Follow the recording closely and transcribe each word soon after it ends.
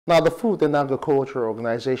Now, the Food and Agriculture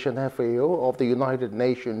Organization FAO of the United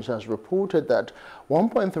Nations has reported that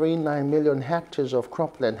 1.39 million hectares of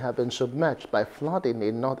cropland have been submerged by flooding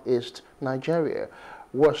in northeast Nigeria,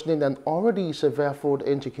 worsening an already severe food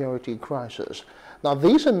insecurity crisis. Now,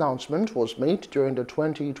 this announcement was made during the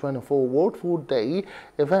 2024 World Food Day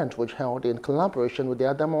event, which held in collaboration with the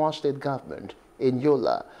Adamawa State Government in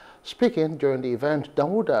Yola. Speaking during the event,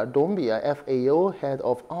 Dauda Dombia, FAO Head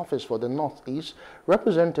of Office for the Northeast,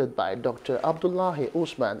 represented by Dr. Abdullahi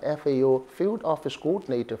Usman, FAO Field Office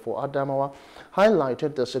Coordinator for Adamawa,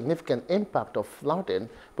 highlighted the significant impact of flooding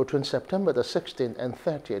between September the 16th and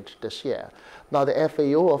 30th this year. Now, the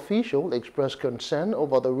FAO official expressed concern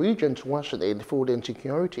over the region's worsening food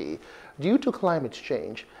insecurity due to climate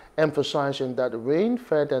change, emphasizing that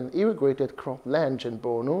rain-fed and irrigated croplands in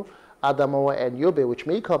Borno, Adamawa and Yobe, which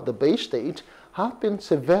make up the Bay State, have been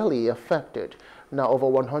severely affected. Now, over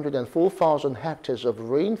 104,000 hectares of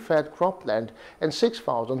rain-fed cropland and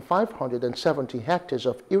 6,570 hectares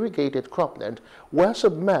of irrigated cropland were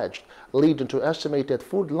submerged, leading to estimated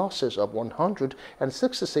food losses of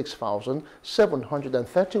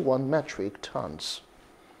 166,731 metric tons.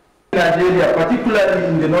 In Nigeria, particularly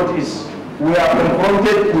in the Northeast, we are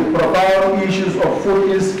confronted with profound issues of food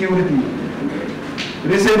insecurity.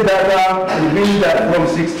 Recent data reveal that from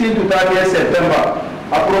 16 to 30 September,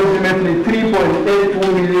 approximately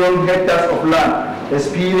 3.82 million hectares of land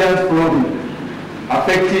experienced flooding,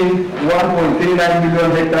 affecting 1.39 million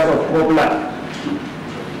hectares of cropland.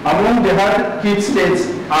 Among the hard-hit states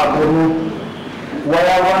are Borno,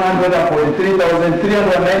 where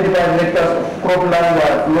 143,395 hectares of cropland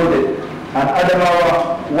were flooded, and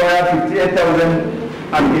Adamawa, where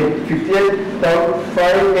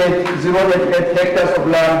 58,588 hectares of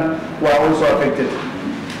land were also affected.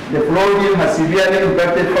 The flooding has severely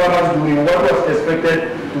impacted farmers during what was expected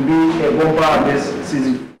to be a bumper harvest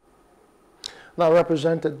season. Now,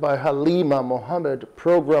 represented by Halima Mohammed,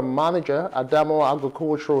 Program Manager, Adamawa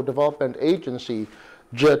Agricultural Development Agency,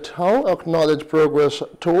 JETAL acknowledged progress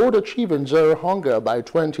toward achieving zero hunger by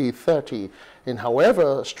 2030, and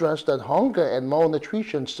however stressed that hunger and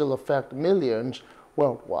malnutrition still affect millions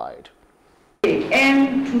worldwide. We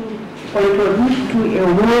aim to contribute to a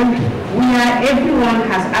world where everyone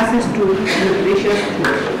has access to nutritious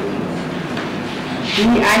food.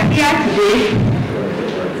 We are here today.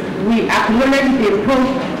 We acknowledge the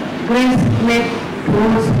progress made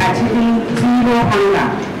towards achieving zero hunger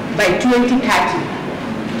by 2030.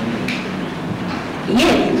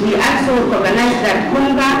 Yet, we also recognize that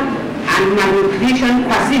hunger and malnutrition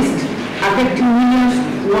persist, affecting millions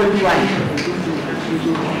worldwide.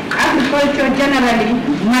 Agriculture generally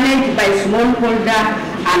managed by smallholder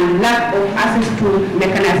and lack of access to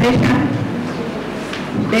mechanization.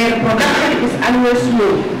 Their production is always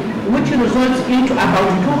low, which results into about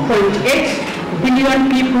 2.8 billion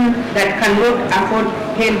people that cannot afford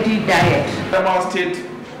healthy diet. Adamawa State,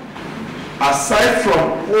 aside from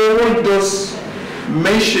all those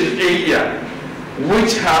mentioned areas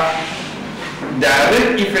which have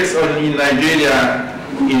direct effects on in Nigeria,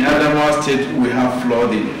 in Adamawa State we have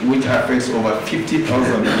flooding which affects over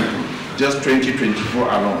 50,000 people, just 2024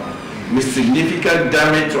 alone, with significant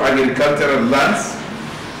damage to agricultural lands,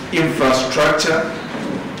 infrastructure.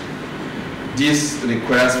 This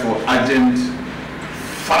requires for urgent,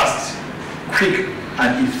 fast, quick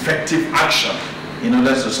and effective action in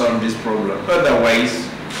order to solve this problem. Otherwise,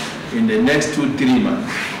 in the next 2-3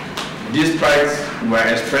 months, despite we're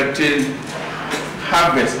expecting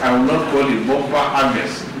harvest, I will not call it bumper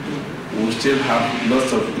harvest, we'll still have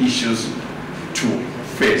lots of issues to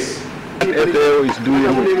face. What FAO is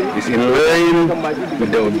doing is in line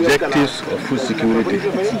with the objectives of food security.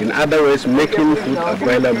 In other words, making food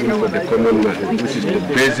available for the common man, which is the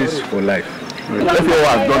basis for life. FAO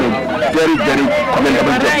has done a very, very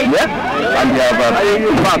commendable job here, and they have,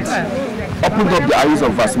 in fact, opened up the eyes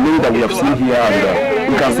of us, many that we have seen here,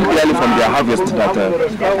 and we can see clearly from their harvest that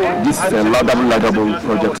this is a laudable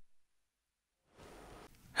project.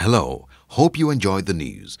 Hello, hope you enjoyed the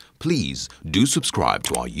news. Please do subscribe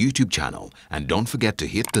to our YouTube channel and don't forget to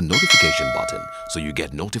hit the notification button so you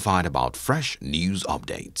get notified about fresh news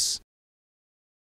updates.